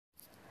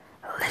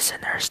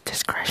Listener's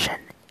discretion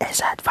is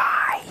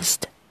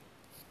advised.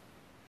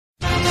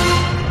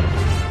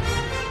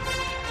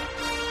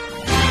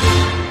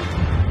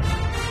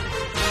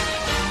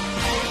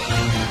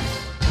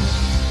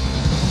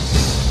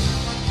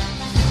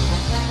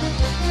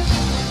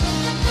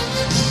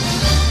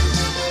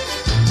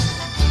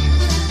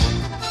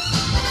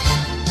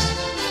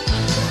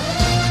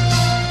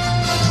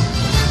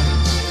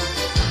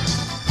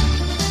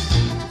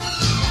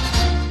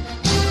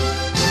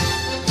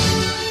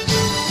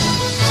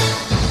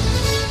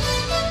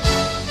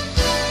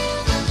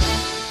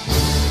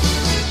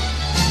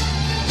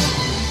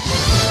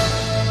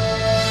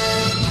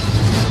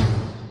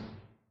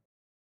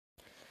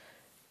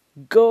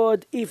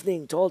 Good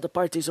evening to all the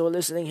parties who are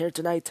listening here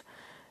tonight.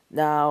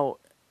 Now,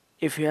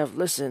 if you have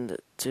listened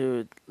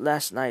to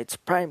last night's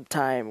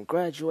primetime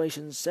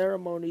graduation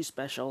ceremony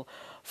special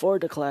for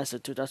the class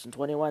of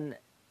 2021,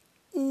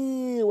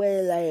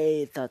 well,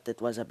 I thought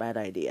it was a bad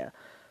idea.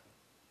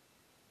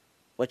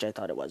 Which I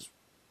thought it was.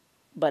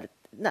 But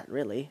not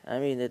really. I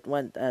mean, it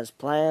went as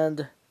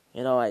planned.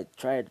 You know, I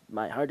tried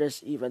my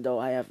hardest even though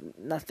I have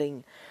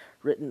nothing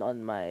written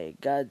on my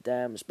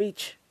goddamn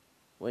speech,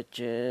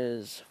 which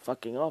is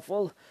fucking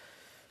awful,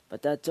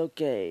 but that's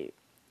okay.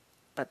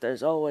 But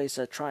there's always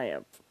a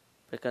triumph,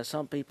 because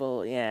some people,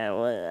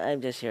 well,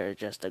 I'm just here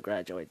just to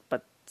graduate,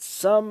 but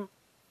some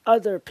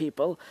other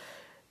people,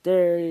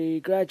 they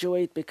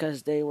graduate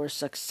because they were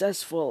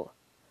successful.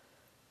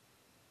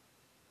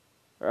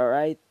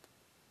 Alright?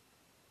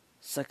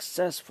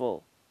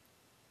 Successful.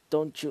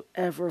 Don't you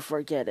ever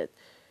forget it.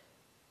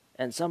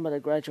 And some of the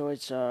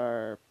graduates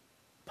are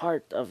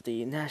part of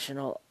the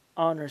National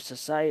Honor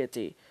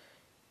Society.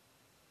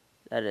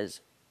 That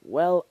is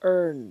well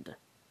earned,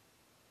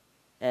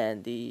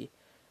 and the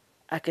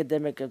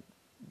academic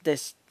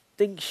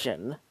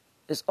distinction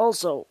is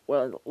also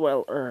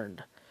well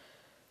earned.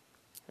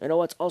 You know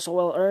what's also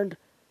well earned?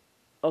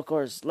 Of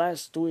course,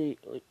 last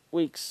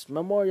week's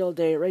Memorial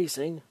Day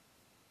racing,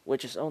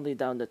 which is only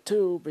down to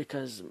 2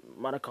 because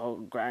Monaco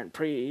Grand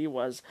Prix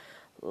was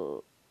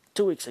 2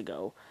 weeks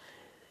ago.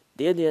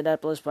 The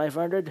Indianapolis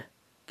 500,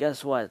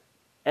 guess what?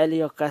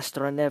 Helio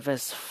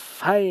Castroneves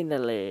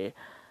finally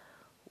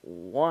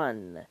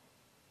won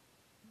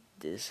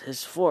his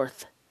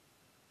 4th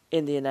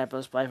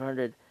Indianapolis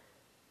 500,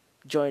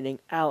 joining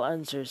Al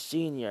Unser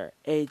Sr.,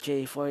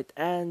 AJ Foyt,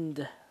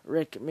 and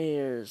Rick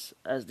Mears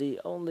as the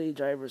only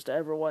drivers to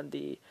ever won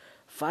the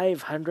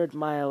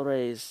 500-mile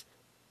race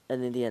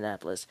in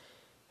Indianapolis.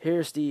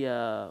 Here's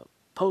the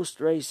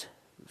post-race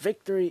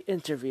victory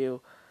interview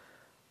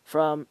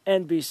from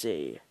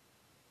NBC.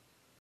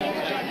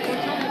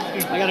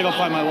 I gotta go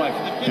find my wife.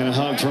 And a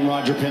hug from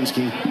Roger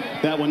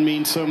Penske. That one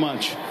means so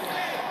much.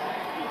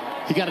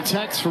 He got a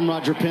text from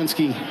Roger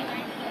Penske.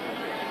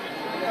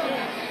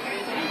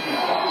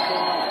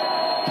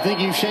 I think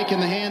you've shaken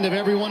the hand of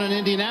everyone in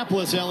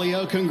Indianapolis,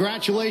 Helio.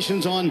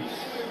 Congratulations on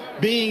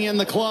being in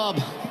the club.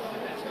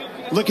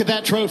 Look at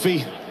that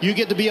trophy. You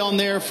get to be on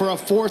there for a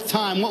 4th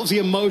time. What was the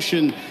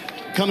emotion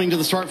coming to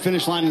the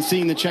start-finish line and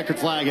seeing the checkered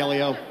flag,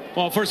 Helio?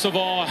 Well, first of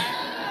all,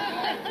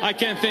 I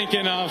can't thank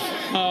enough.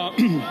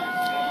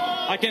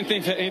 I can't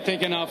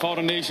thank enough all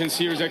the nations,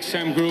 Sirius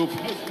XM Group,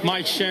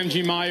 Mike Shem,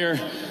 G. Meyer,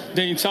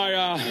 the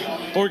entire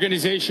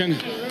organization,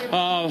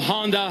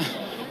 Honda,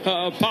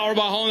 Powered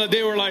by Honda.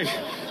 They were like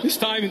this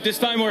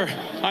time where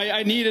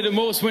I needed the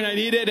most when I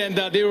needed, and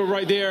they were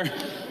right there.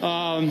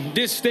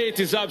 This state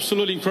is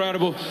absolutely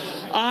incredible.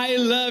 I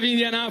love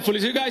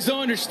Indianapolis. You guys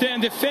don't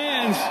understand. The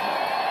fans,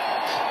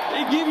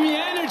 they give me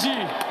energy.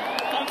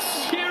 I'm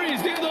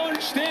serious. They don't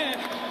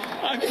understand.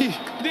 I mean,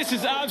 this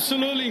is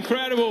absolutely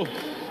incredible.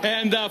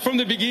 And from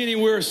the beginning,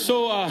 we were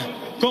so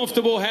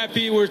comfortable,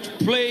 happy. We're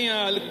playing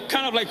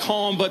kind of like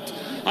calm, but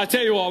I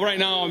tell you what, right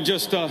now, I'm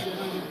just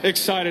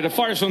excited. The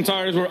Firestone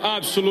tires were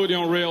absolutely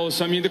on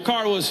rails. I mean, the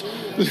car was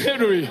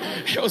literally,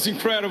 it was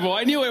incredible.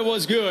 I knew it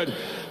was good.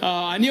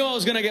 I knew I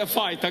was going to get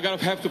fight. I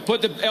have to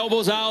put the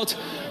elbows out,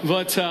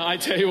 but I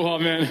tell you what,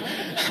 man,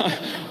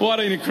 what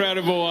an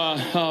incredible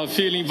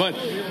feeling.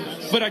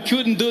 But I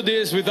couldn't do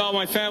this without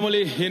my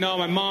family, you know,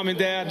 my mom and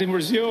dad in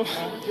Brazil.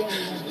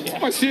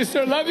 My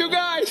sister, love you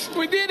guys.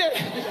 We did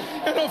it.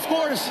 And of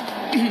course,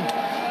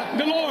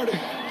 the Lord.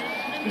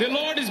 The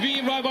Lord is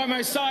being right by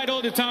my side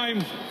all the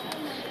time.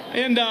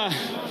 And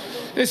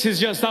this is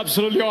just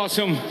absolutely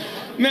awesome.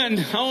 Man,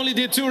 I only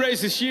did 2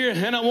 races this year,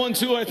 and I won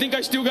 2. I think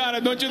I still got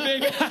it, don't you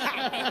think?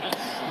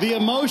 The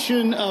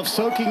emotion of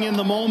soaking in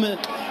the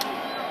moment.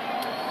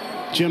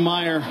 Jim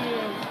Meyer.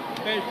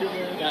 Thank you,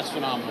 man. That's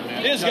phenomenal,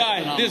 man.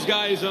 This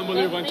guy is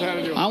unbelievable. I'm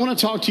telling you. I want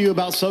to talk to you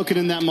about soaking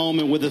in that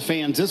moment with the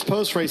fans. This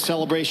post-race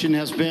celebration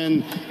has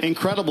been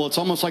incredible. It's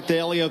almost like the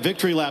Helio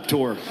Victory Lap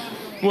Tour.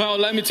 Well,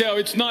 let me tell you,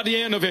 it's not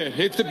the end of it.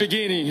 It's the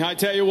beginning. I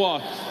tell you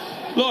what.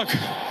 Look,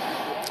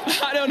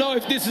 I don't know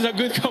if this is a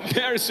good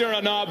comparison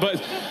or not,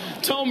 but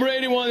Tom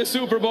Brady won the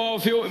Super Bowl.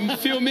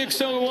 Phil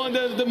Mixon won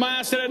the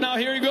Master, and now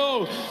here you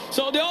go.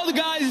 So the old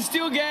guys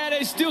still get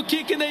it, still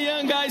kicking the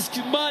young guys'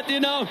 butt, you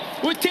know.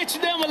 We teach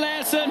them a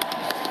lesson.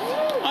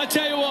 I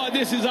tell you what,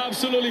 this is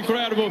absolutely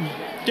incredible.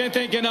 Can't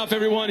thank enough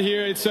everyone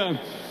here. It's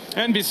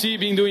NBC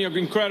been doing an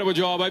incredible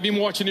job. I've been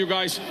watching you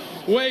guys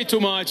way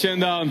too much,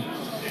 and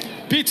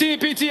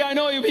PT, I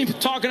know you've been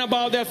talking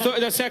about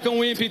that second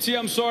win, PT.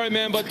 I'm sorry,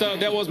 man, but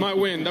that was my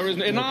win.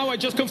 And now I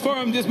just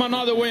confirmed this is my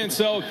another win.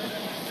 So,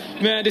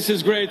 man, this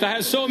is great. I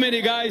had so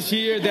many guys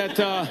here that,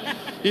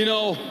 you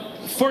know,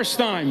 first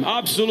time,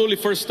 absolutely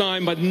first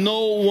time, but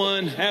no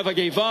one ever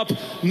gave up.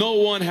 No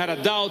one had a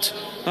doubt,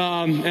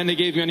 and they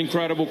gave me an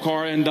incredible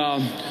car. And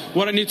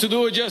what I need to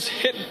do is just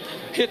hit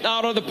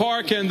out of the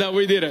park, and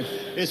we did it.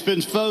 It's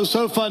been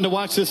so fun to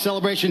watch this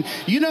celebration.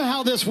 You know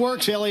how this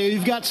works, Helio.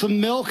 You've got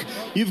some milk,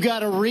 you've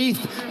got a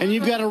wreath, and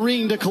you've got a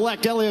ring to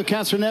collect. Helio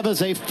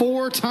Castroneves, a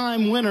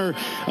 4-time winner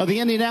of the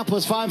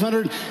Indianapolis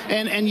 500.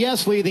 And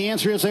yes, Lee, the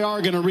answer is they are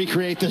going to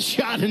recreate this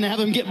shot and have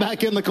him get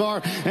back in the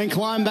car and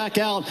climb back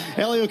out.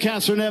 Helio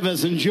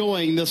Castroneves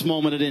enjoying this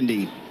moment at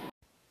Indy.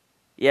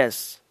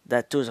 Yes,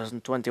 that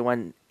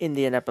 2021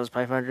 Indianapolis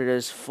 500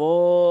 is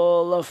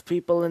full of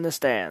people in the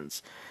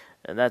stands.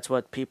 And that's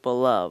what people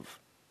love.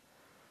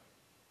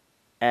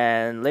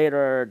 And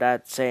later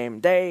that same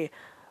day,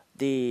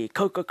 the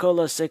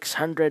Coca-Cola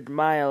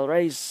 600-mile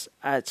race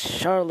at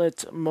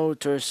Charlotte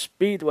Motor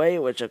Speedway,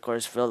 which of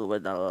course filled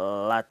with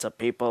lots of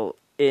people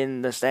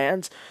in the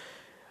stands,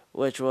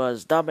 which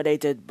was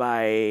dominated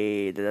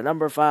by the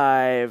number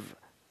 5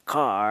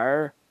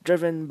 car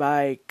driven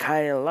by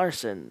Kyle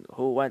Larson,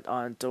 who went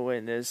on to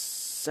win his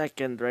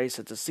second race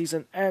of the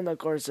season and of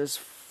course his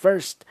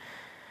first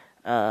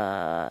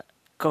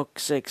Coke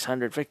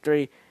 600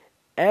 victory,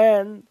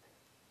 and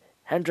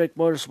Hendrick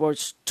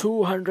Motorsports'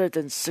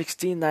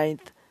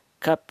 269th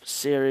Cup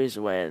Series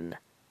win.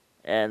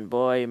 And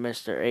boy,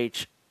 Mr.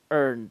 H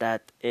earned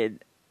that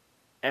in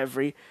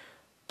every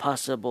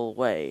possible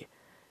way.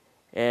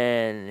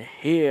 And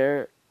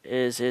here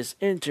is his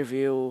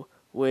interview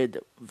with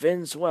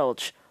Vince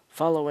Welch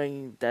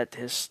following that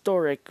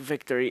historic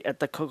victory at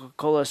the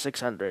Coca-Cola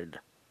 600.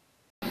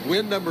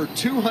 Win number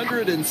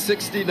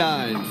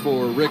 269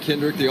 for Rick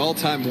Hendrick, the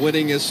all-time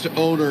winningest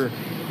owner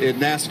in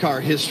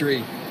NASCAR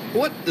history.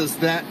 What does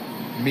that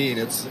mean?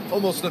 It's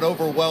almost an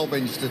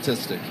overwhelming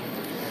statistic.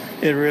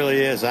 It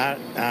really is.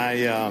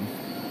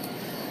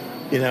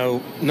 You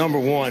know, number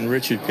one,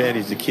 Richard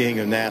Petty's the king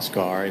of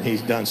NASCAR, and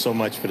he's done so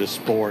much for the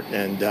sport,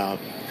 and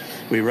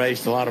we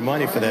raised a lot of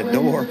money for that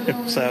door.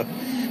 So,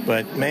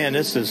 but man,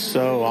 this is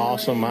so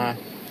awesome.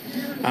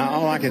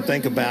 All I could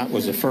think about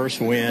was the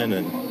first win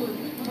and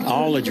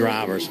all the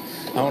drivers.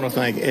 I want to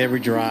thank every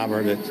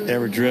driver that's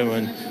ever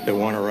driven that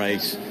won a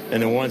race,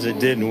 and the ones that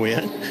didn't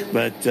win.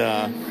 But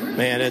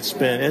man,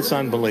 it's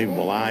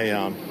unbelievable.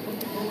 I'm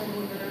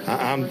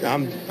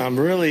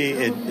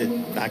really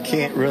I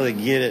can't really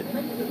get it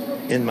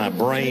in my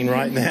brain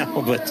right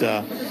now, but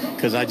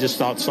because I just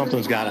thought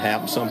something's got to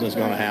happen, something's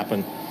going to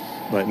happen.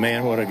 But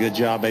man, what a good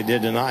job they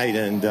did tonight,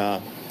 and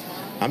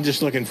I'm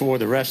just looking forward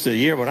to the rest of the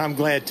year. But I'm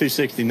glad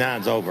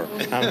 269's over.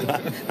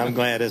 I'm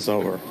glad it's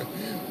over.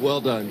 Well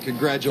done.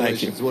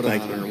 Congratulations. What an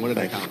honor. What an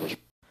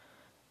accomplishment.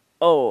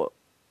 Oh,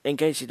 in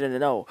case you didn't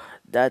know,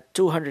 that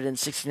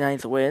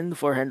 269th win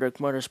for Hendrick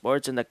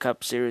Motorsports in the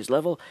Cup Series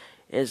level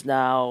is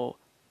now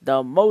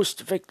the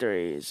most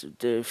victories,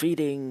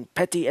 defeating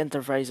Petty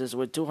Enterprises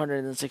with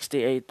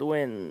 268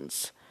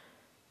 wins.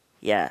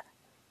 Yeah,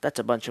 that's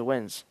a bunch of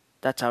wins.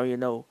 That's how you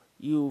know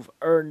you've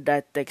earned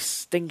that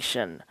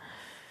distinction.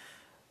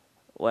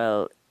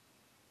 Well,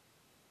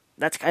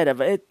 that's kind of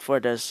it for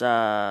this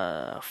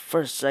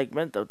first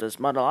segment of this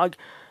monologue,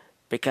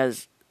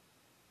 because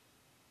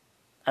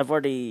I've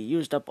already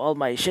used up all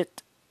my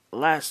shit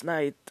last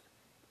night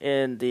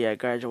in the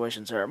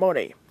graduation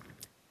ceremony.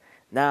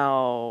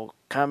 Now,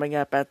 coming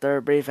up after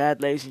a brief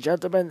ad, ladies and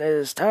gentlemen, it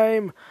is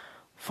time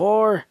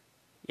for,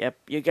 yep,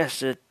 you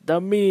guessed it,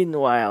 the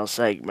Meanwhile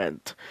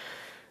segment.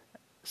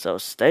 So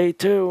stay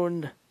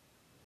tuned.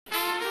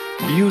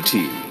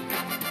 Beauty,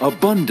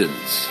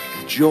 abundance,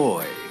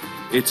 joy.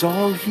 It's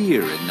all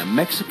here in the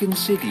Mexican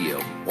city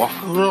of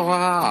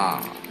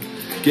Oaxaca.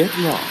 Get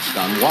lost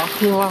on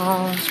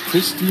Oaxaca's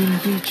pristine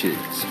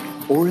beaches,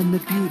 or in the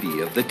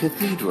beauty of the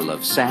Cathedral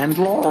of San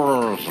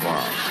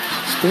Lorenzo.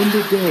 Spend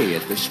a day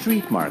at the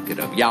street market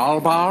of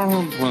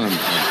Yalbar,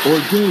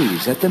 or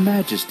gaze at the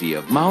majesty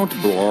of Mount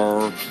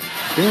Blanc.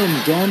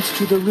 Then dance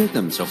to the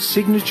rhythms of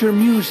signature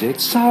music,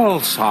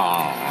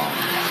 salsa.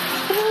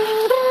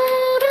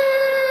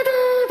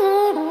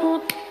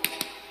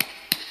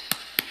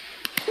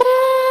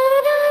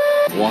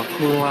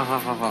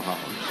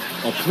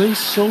 A place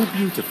so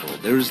beautiful,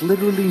 there is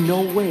literally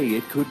no way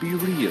it could be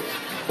real.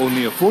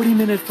 Only a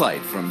 40-minute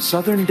flight from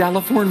Southern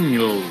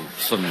California.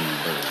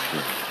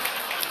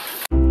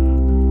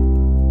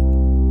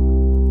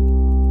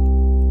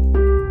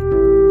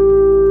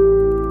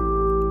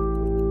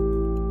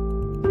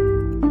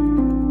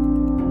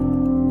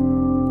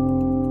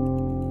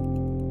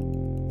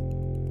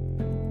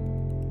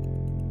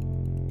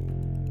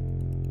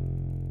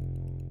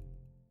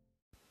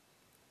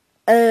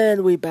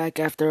 And we back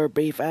after a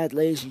brief ad,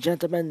 ladies and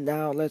gentlemen.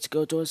 Now let's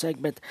go to a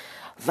segment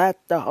that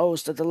the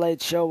host of the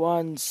Late Show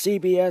on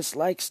CBS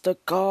likes to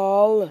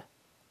call...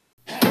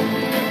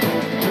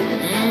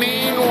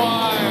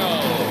 Meanwhile.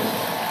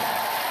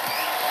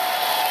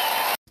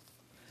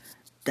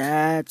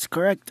 That's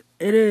correct.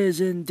 It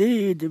is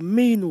indeed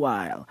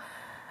Meanwhile.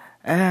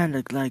 And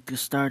I'd like to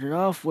start it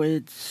off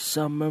with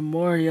some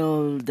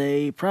Memorial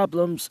Day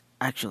problems.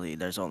 Actually,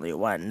 there's only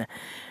one.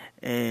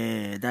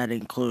 That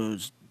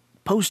includes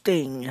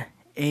posting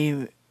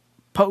a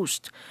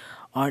post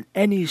on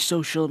any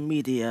social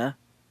media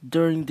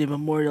during the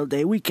Memorial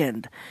Day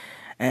weekend.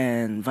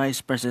 And Vice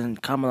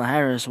President Kamala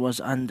Harris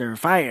was under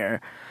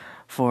fire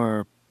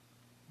for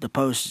the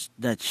post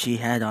that she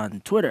had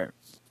on Twitter.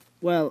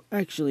 Well,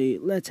 actually,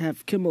 let's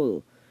have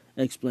Kimmel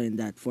explain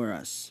that for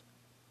us.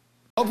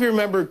 I hope you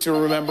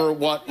remember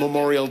what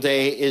Memorial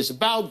Day is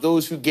about,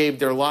 those who gave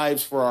their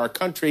lives for our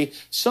country.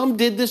 Some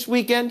did this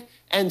weekend,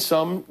 and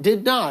some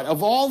did not.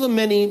 Of all the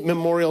many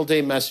Memorial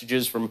Day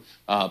messages from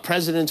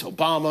Presidents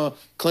Obama,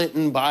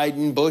 Clinton,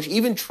 Biden, Bush,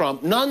 even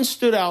Trump, none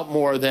stood out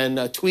more than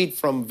a tweet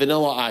from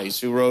Vanilla Ice,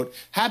 who wrote,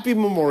 "Happy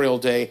Memorial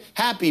Day.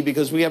 Happy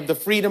because we have the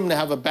freedom to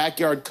have a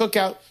backyard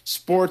cookout,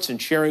 sports,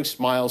 and sharing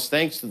smiles.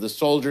 Thanks to the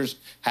soldiers.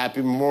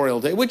 Happy Memorial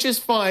Day," which is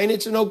fine.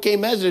 It's an okay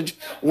message,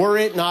 were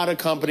it not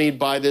accompanied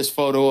by this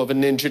photo of a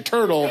Ninja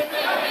Turtle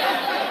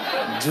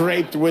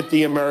draped with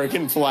the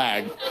American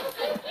flag.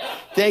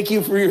 Thank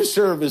you for your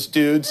service,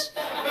 dudes.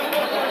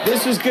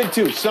 This was good,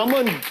 too.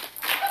 Someone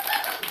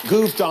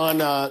goofed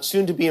on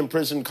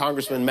soon-to-be-in-prison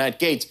Congressman Matt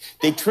Gaetz.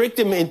 They tricked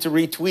him into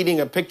retweeting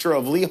a picture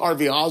of Lee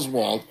Harvey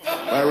Oswald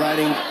by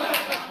writing,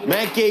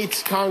 "Matt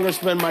Gaetz,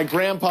 Congressman, my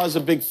grandpa's a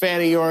big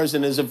fan of yours,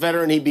 and as a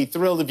veteran, he'd be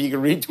thrilled if you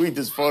could retweet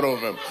this photo of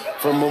him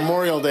from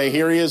Memorial Day.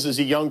 Here he is as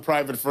a young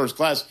private first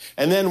class."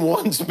 And then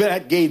once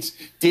Matt Gaetz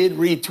did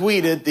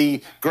retweet it,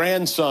 the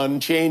grandson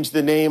changed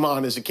the name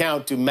on his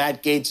account to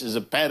Matt Gaetz is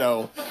a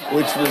pedo,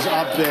 which was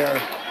up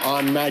there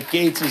on Matt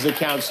Gaetz's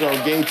account, so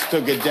Gaetz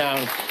took it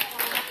down.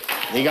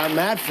 He got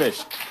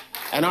Matt-fished.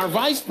 And our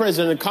vice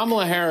president,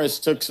 Kamala Harris,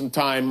 took some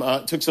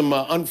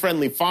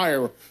unfriendly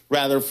fire,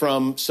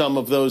 from some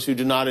of those who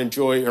do not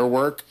enjoy her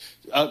work.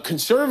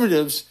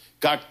 Conservatives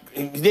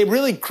they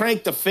really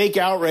cranked the fake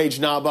outrage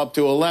knob up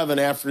to 11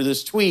 after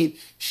this tweet.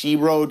 She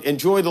wrote,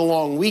 "Enjoy the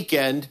long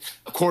weekend."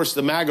 Of course,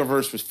 the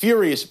MAGAverse was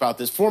furious about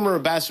this. Former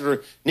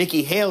Ambassador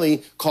Nikki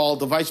Haley called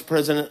the vice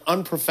president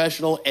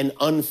unprofessional and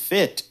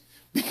unfit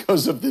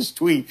because of this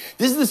tweet.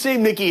 This is the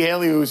same Nikki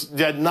Haley who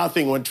did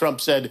nothing when Trump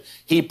said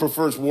he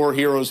prefers war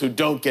heroes who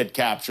don't get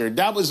captured.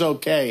 That was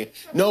okay.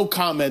 No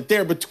comment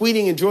there. But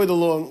tweeting "enjoy the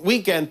long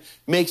weekend"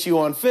 makes you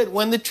unfit,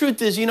 when the truth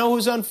is, you know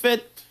who's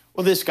unfit?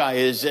 Well, this guy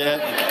is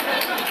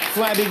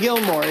Flabby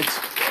Gilmore.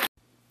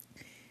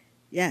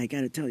 Yeah, I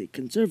gotta tell you,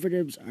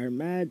 conservatives are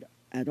mad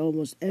at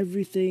almost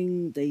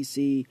everything they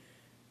see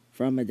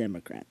from a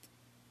Democrat.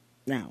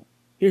 Now,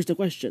 here's the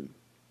question.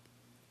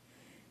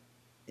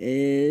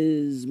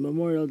 Is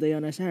Memorial Day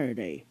on a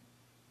Saturday?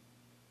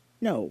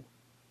 No.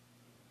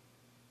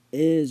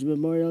 Is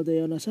Memorial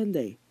Day on a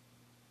Sunday?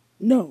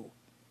 No.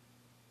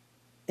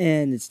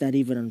 And it's not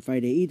even on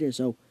Friday either,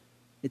 so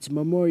it's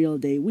Memorial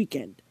Day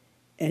weekend.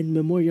 And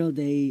Memorial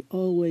Day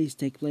always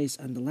takes place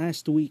on the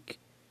last week,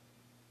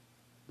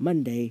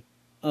 Monday,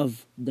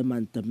 of the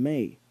month of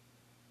May.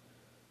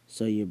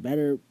 So you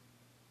better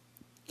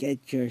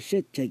get your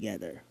shit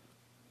together.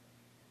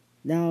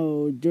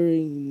 Now,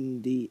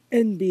 during the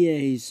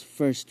NBA's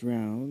first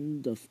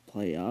round of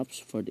playoffs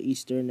for the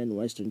Eastern and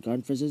Western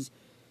Conferences,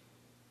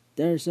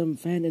 there's some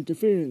fan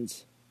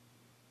interference,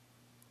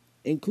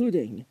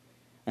 including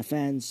a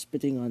fan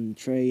spitting on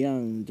Trae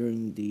Young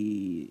during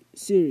the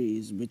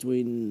series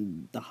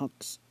between the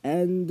Hawks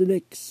and the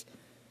Knicks,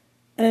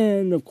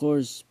 and, of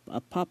course,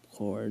 a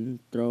popcorn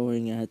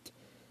throwing at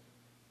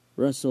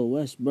Russell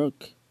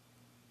Westbrook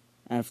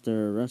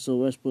after Russell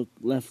Westbrook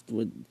left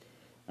with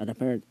an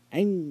apparent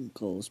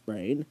ankle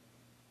sprain,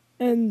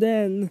 and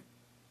then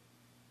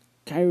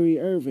Kyrie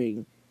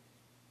Irving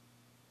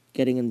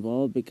getting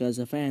involved because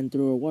a fan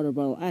threw a water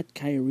bottle at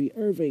Kyrie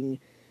Irving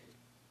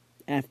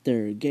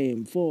after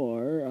Game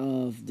 4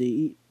 of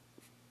the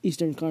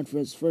Eastern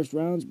Conference first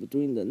rounds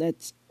between the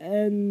Nets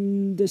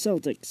and the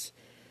Celtics.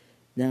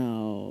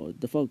 Now,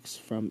 the folks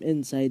from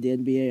inside the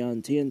NBA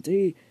on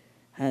TNT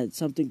had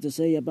something to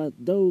say about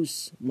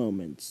those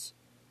moments.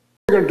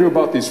 What are we going to do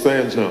about these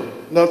fans now?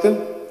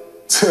 Nothing.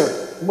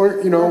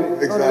 Well, you know,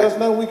 exactly. There's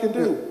nothing we can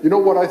do. You know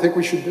what I think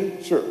we should do?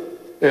 Sure.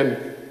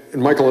 And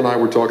Michael and I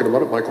were talking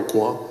about it, Michael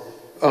Kwan.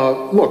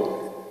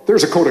 Look,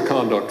 there's a code of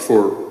conduct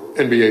for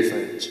NBA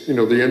fans. You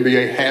know, the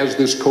NBA has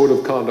this code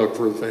of conduct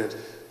for the fans.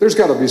 There's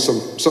got to be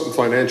something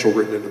financial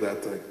written into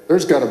that thing.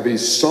 There's got to be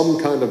some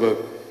kind of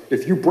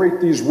if you break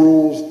these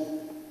rules,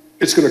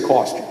 it's going to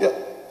cost you. Yeah.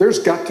 There's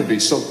got to be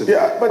something.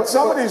 Yeah, but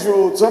some of these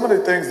rules, some of the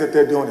things that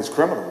they're doing is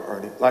criminal,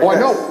 Ernie. Like I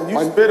know. When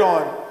you spit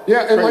on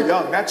Trae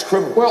Young, that's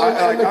criminal. Well,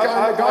 and the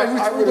guy who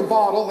threw the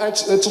bottle,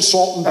 that's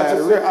assault and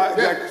battery.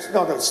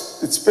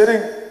 It's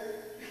spitting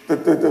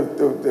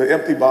the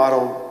empty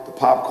bottle, the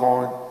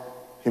popcorn,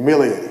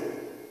 humiliating.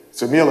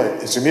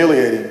 It's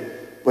humiliating,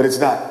 but it's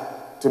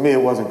not. To me,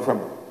 it wasn't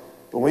criminal.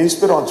 But when he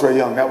spit on Trae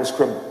Young, that was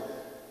criminal.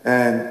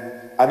 And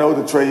I know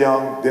that Trae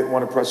Young didn't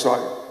want to press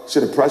charges,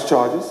 should have pressed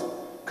charges,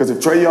 because if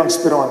Trae Young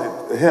spit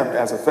on him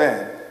as a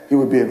fan, he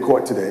would be in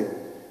court today.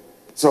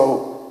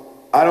 So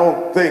I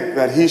don't think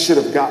that he should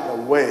have gotten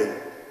away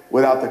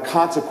without the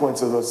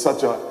consequences of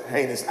such a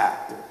heinous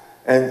act.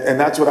 And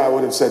that's what I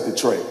would have said to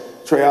Trae.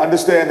 Trae, I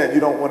understand that you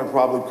don't want to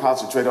probably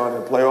concentrate on it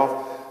in the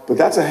playoff, but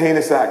that's a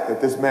heinous act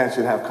that this man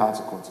should have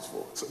consequences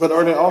for. But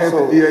Ernie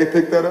also... And the DA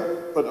picked that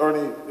up? But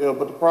Ernie,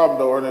 but the problem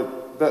though, Ernie,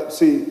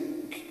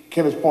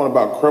 Kenneth's point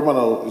about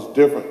criminal is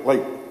different.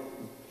 Like,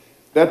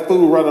 that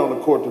fool running on the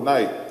court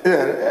tonight,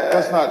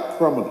 that's not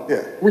criminal.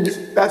 Yeah,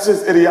 that's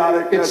just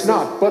idiotic. It's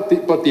not, but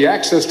the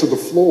access to the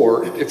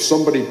floor, if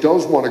somebody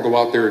does want to go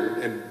out there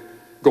and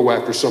go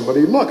after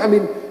somebody, look, I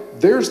mean,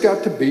 there's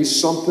got to be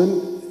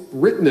something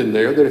written in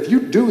there that if you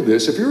do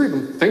this, if you're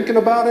even thinking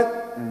about it,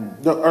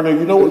 no, Ernie,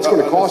 you know what it's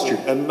going to cost you.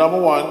 And number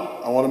one,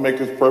 I want to make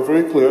this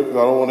perfectly clear because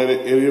I don't want any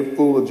idiot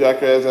fool or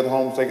jackass at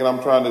home thinking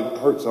I'm trying to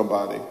hurt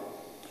somebody.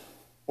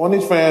 One of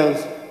these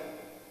fans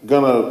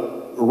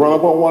gonna run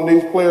up on one of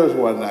these players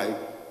one night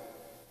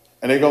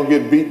and they're gonna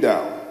get beat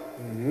down.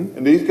 Mm-hmm.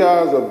 And these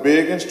guys are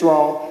big and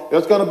strong.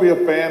 There's gonna be a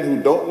fan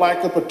who don't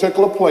like a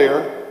particular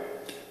player,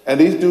 and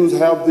these dudes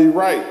have the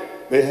right.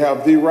 They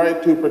have the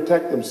right to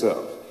protect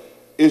themselves.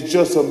 It's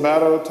just a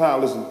matter of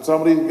time. Listen,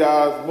 some of these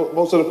guys,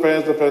 most of the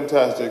fans are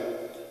fantastic,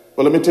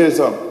 but let me tell you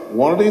something.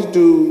 One of these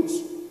dudes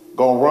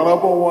gonna run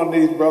up on one of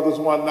these brothers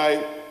one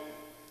night.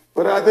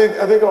 But I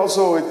think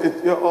also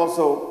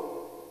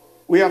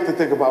we have to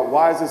think about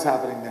why is this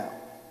happening now?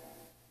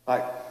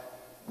 Like,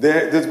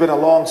 there's been a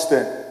long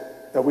stint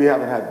that we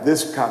haven't had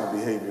this kind of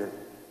behavior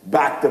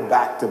back to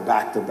back to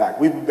back to back.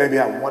 We've maybe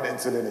had one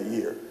incident a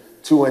year,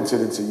 2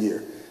 incidents a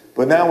year.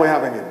 But now we're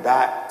having it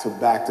back to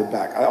back to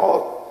back. And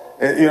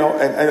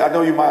I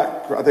know you might,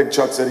 I think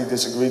Chuck said he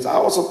disagrees. I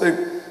also think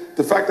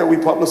the fact that we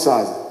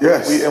publicize it.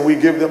 Yes. And we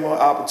give them an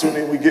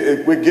opportunity.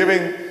 We're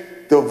giving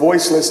the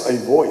voiceless a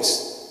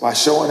voice by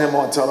showing him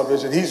on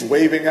television. He's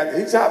waving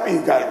he's happy he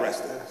got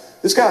arrested.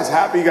 This guy's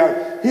happy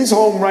he's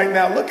home right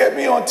now. Look at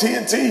me on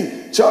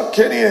TNT. Chuck,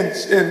 Kenny, and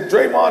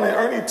Draymond and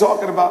Ernie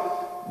talking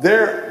about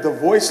the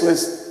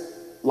voiceless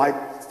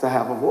like to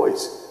have a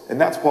voice. And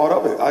that's part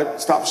of it. I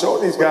stopped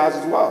showing these guys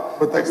as well.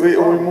 But we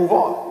move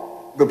on.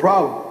 The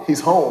problem,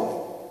 he's home.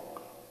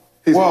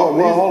 Well,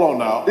 hold on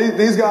now.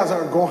 These guys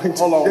aren't going to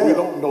jail. We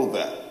don't know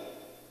that.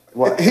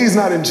 What? He's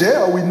not in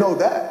jail. We know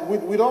that.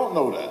 We don't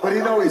know that. But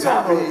he's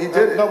happy. He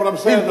did it. No, but I'm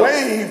saying he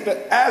waved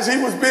as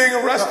he was being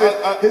arrested.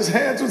 His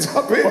hands was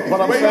up in. But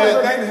I'm saying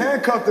they're getting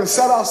handcuffed and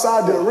sat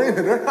outside the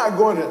arena. They're not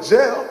going to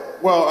jail.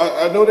 Well,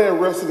 I know they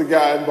arrested the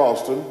guy in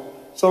Boston.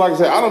 So like I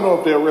said, I don't know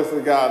if they arrested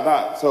the guy or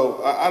not.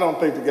 So I don't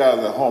think the guy's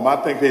at home. I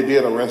think they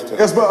did arrest him.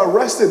 Yes, but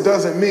arrested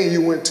doesn't mean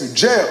you went to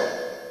jail.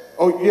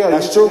 Oh, yeah.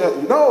 That's true.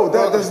 No,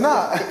 that does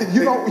not.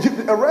 You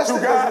arrested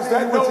two guys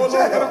that know a little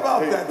bit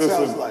about that,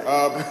 listen, sounds like.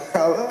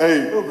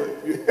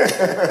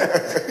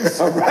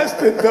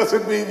 Arrested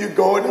doesn't mean you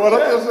go into jail.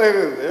 Well, I'm just saying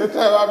this. Every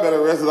time I've been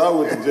arrested, I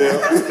went to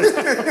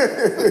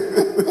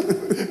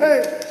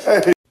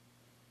jail.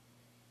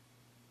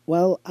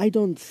 Well, I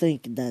don't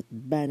think that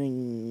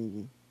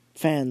banning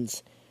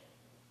fans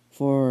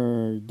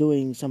for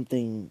doing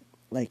something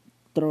like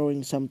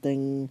throwing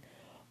something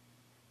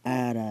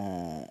at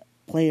a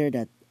player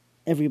that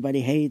everybody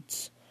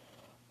hates,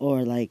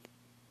 or like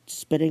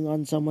spitting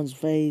on someone's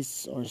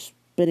face, or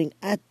spitting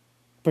at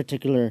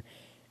particular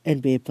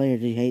NBA player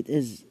they hate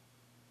is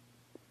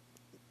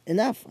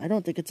enough. I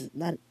don't think it's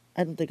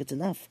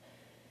enough.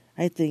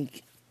 I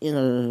think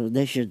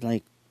they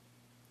should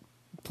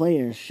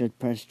players should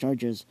press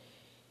charges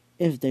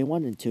if they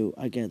wanted to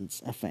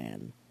against a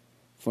fan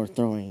for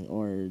throwing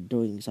or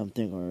doing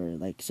something or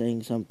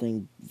saying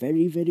something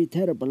very, very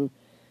terrible.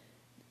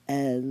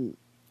 And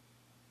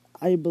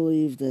I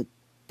believe that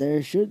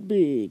there should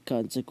be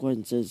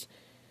consequences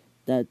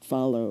that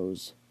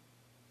follows.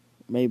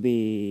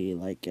 Maybe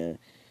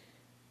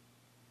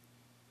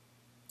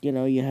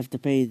you have to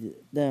pay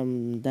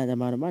them that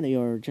amount of money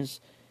or just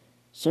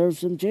serve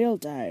some jail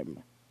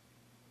time.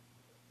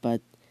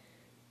 But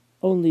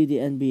only the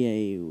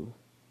NBA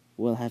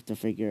will have to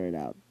figure it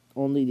out.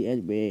 Only the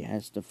NBA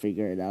has to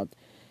figure it out.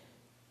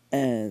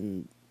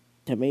 And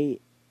to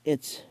me,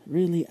 it's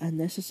really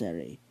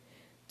unnecessary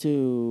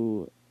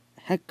to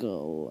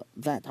heckle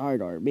that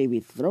hard or maybe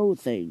throw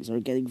things or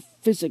getting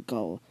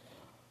physical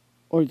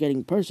or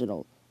getting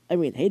personal. I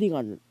mean, hating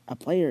on a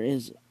player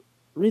is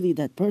really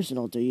that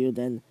personal to you,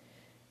 then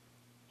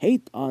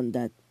hate on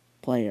that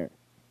player.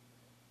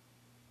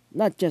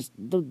 Not just,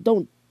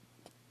 don't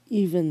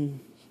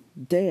even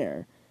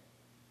dare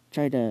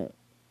try to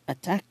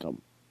attack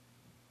them.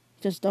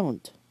 Just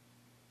don't.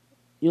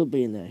 You'll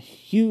be in a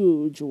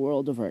huge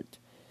world of hurt.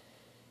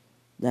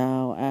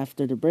 Now,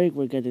 after the break,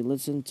 we're going to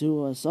listen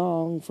to a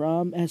song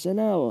from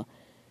SNL.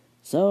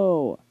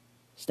 So,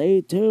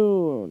 stay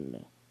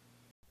tuned.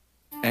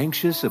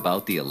 Anxious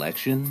about the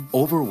election?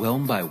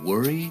 Overwhelmed by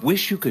worry?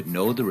 Wish you could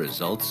know the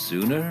results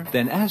sooner?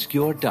 Then ask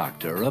your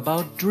doctor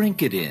about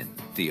Drink It In,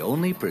 the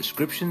only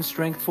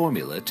prescription-strength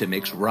formula to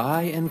mix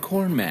rye and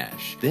corn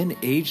mash, then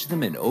age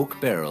them in oak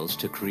barrels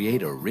to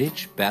create a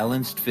rich,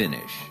 balanced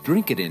finish.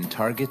 Drink It In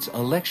targets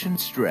election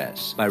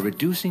stress by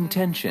reducing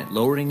tension,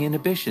 lowering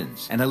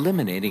inhibitions, and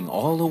eliminating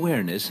all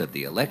awareness of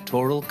the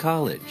Electoral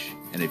College.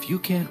 And if you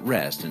can't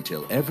rest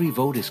until every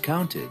vote is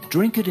counted,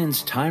 Drink It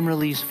In's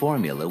time-release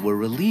formula will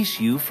release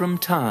you from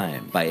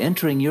time by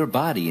entering your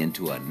body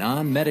into a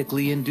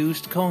non-medically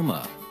induced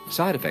coma.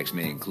 Side effects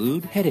may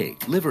include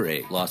headache, liver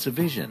ache, loss of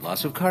vision,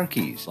 loss of car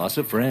keys, loss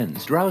of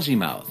friends, drowsy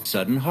mouth,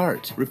 sudden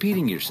heart,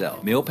 repeating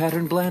yourself, meal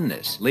pattern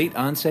blandness, late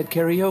onset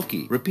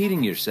karaoke,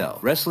 repeating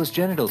yourself, restless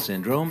genital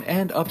syndrome,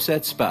 and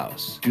upset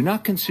spouse. Do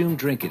not consume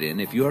Drink It In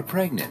if you are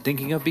pregnant,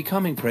 thinking of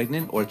becoming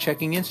pregnant, or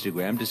checking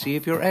Instagram to see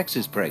if your ex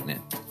is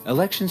pregnant.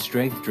 Election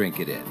strength Drink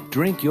It In.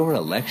 Drink your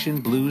election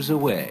blues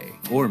away.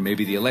 Or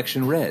maybe the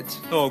election reds.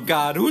 Oh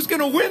God, who's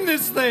gonna win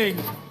this thing?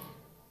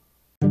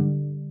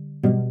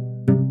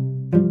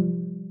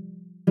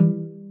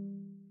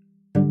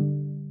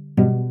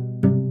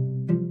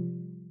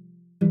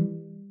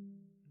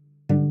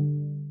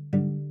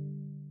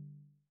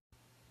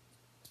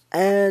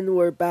 And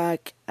we're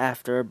back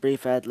after a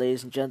brief ad,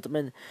 ladies and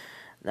gentlemen.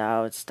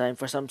 Now it's time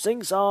for some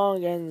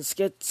sing-song and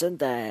skits and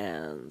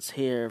dance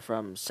here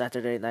from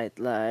Saturday Night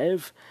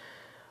Live.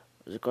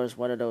 It was, of course,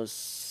 one of those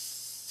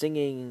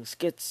singing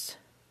skits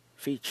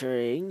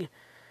featuring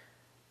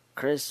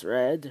Chris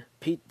Redd,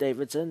 Pete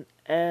Davidson,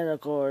 and, of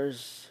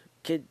course,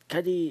 Kid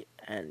Cudi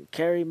and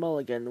Carey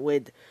Mulligan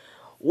with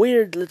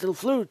Weird Little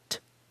Flute.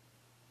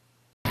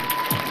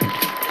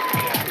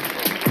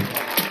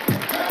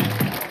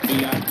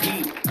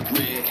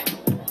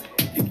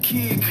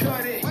 Kid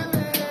cut it. Watch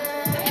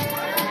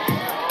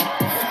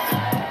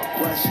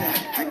out,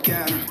 I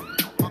got him.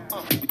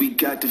 We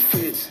got the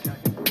fits,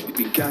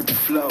 we got the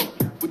flow.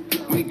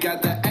 We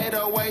got the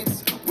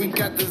 808s, we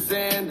got the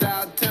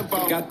Xandar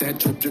tempo. We got that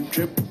drip, drip,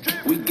 drip,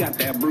 we got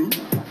that brew.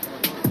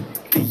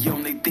 The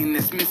only thing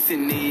that's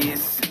missing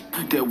is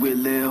that weird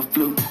little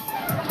flute.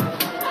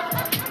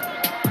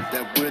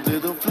 That weird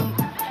little flute.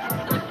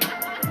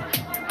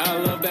 I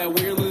love that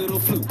weird little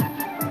flute.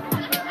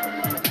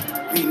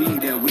 We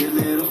need that weird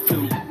little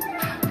flute.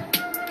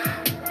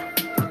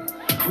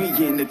 We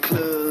in the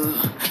club,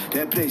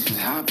 that place is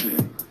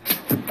hopping,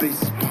 the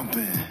bass is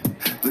pumping,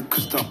 the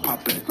crystal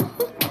popping.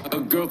 A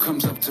girl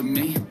comes up to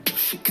me,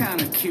 she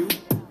kinda cute.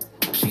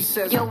 She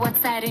says, yo, what's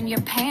that in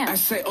your pants? I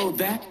say, oh,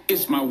 that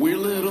is my weird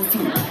little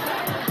flute.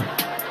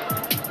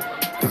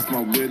 That's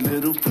my weird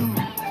little flute.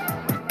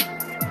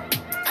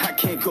 I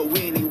can't go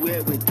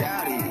anywhere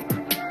without it.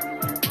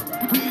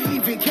 We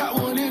even got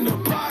one in the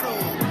bottle.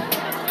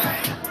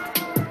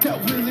 That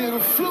weird little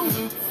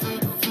flute.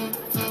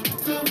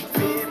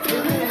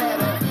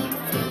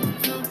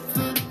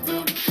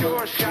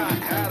 Short shot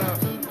had a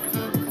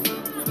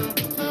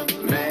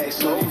mag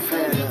so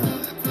fat.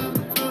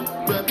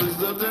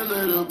 Represent the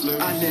little blue.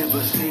 I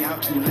never stay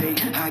out too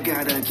late. I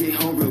gotta get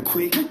home real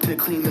quick to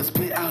clean the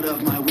spit out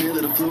of my weird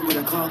little flute with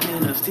a cloth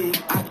and a stick.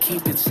 I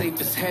keep it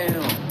safe as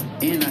hell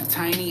in a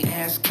tiny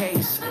ass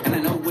case, and I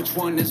know which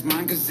one is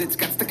mine cause it's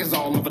got stickers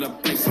all over the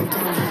place.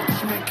 Sometimes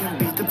it can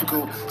be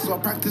difficult, so I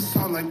practice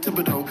hard like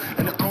Thibodeau.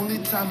 And the only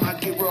time I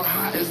get real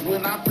high is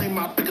when I play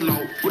my piccolo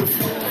with a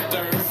full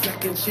third,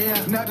 second chair.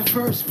 Not the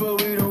first,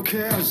 but we don't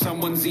care. Cause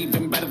someone's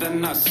even better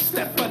than us.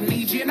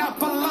 Stephanie and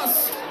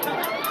Apollos.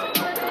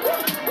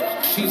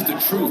 She's the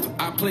truth.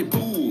 I play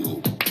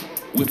pool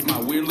with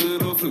my weird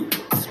little flute.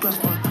 I scratch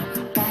my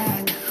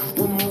back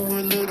with my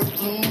weird little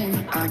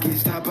flute. I get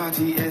stopped by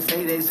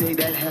TSA. They say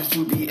that has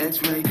to be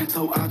X-ray.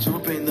 So I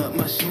jump in the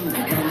machine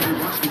and they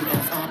watch me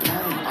as I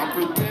play. I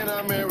pretend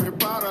I'm Harry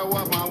Potter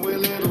with my weird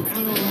little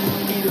flute.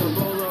 Eat a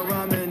bowl of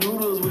ramen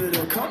noodles with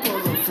a couple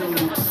of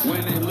flutes.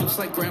 When it looks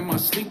like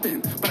grandma's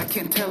sleeping, but I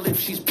can't tell if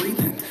she's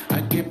breathing,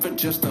 I give her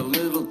just a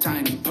little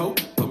tiny poke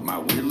with my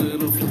weird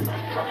little flute.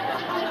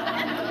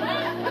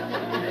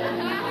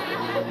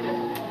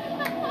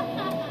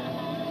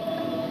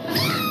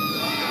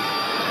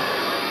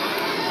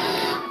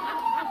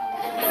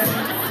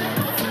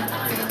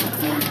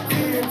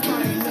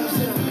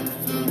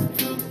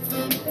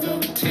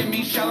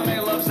 Timmy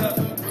Chalamet loves her.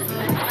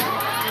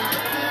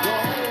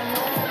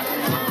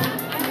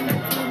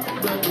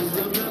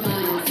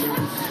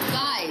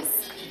 Guys,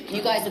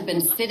 you guys have been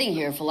sitting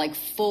here for like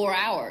 4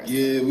 hours.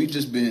 Yeah, we've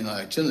just been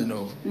like chilling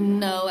over.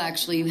 No,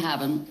 actually you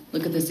haven't.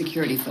 Look at the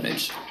security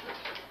footage.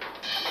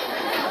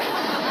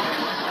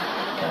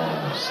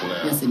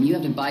 Listen, you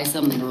have to buy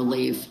something or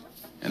leave.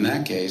 In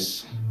that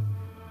case,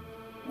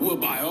 we'll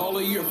buy all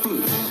of your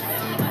flutes.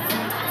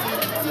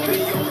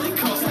 They only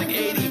cost like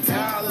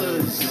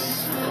 $80.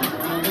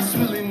 It's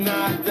really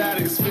not that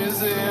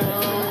expensive.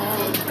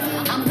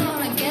 I'm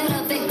gonna get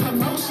a big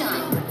promotion.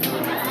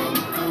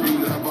 We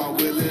love our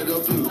weird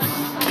little flute.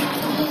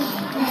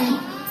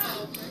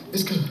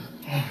 it's good.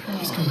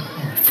 It's good.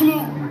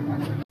 Flute.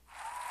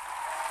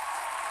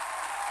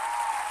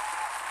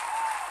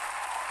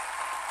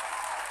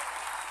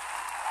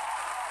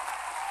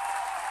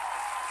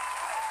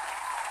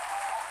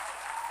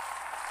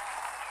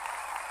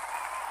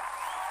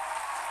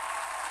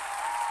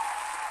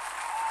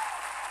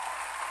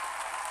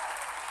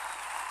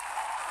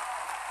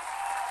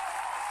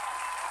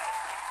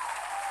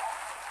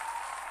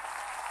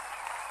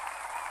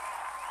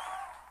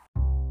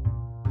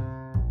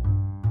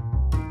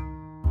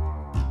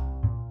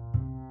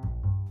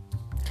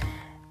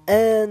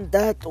 And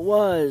that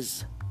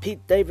was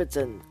Pete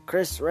Davidson,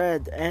 Chris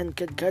Red, and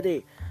Kid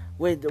Cudi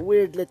with the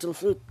Weird Little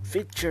Flute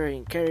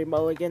featuring Carey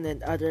Mulligan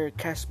and other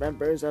cast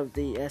members of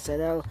the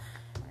SNL.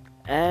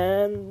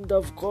 And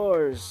of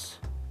course,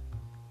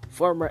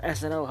 former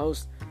SNL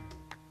host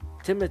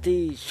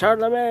Timothy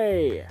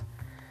Chalamet.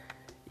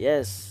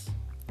 Yes,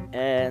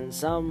 and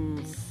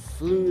some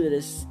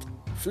flutist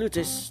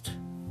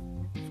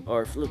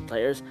or flute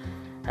players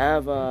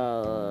have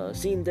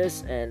seen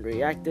this and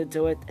reacted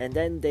to it, and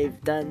then they've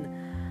done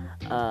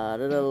a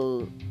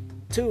little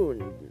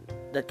tune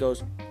that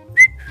goes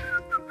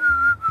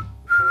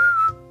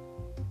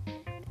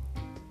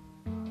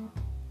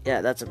yeah,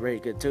 that's a pretty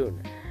good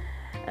tune.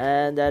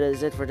 And that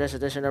is it for this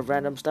edition of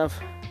Random Stuff.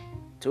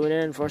 Tune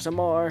in for some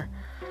more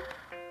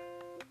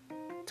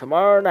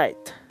tomorrow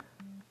night.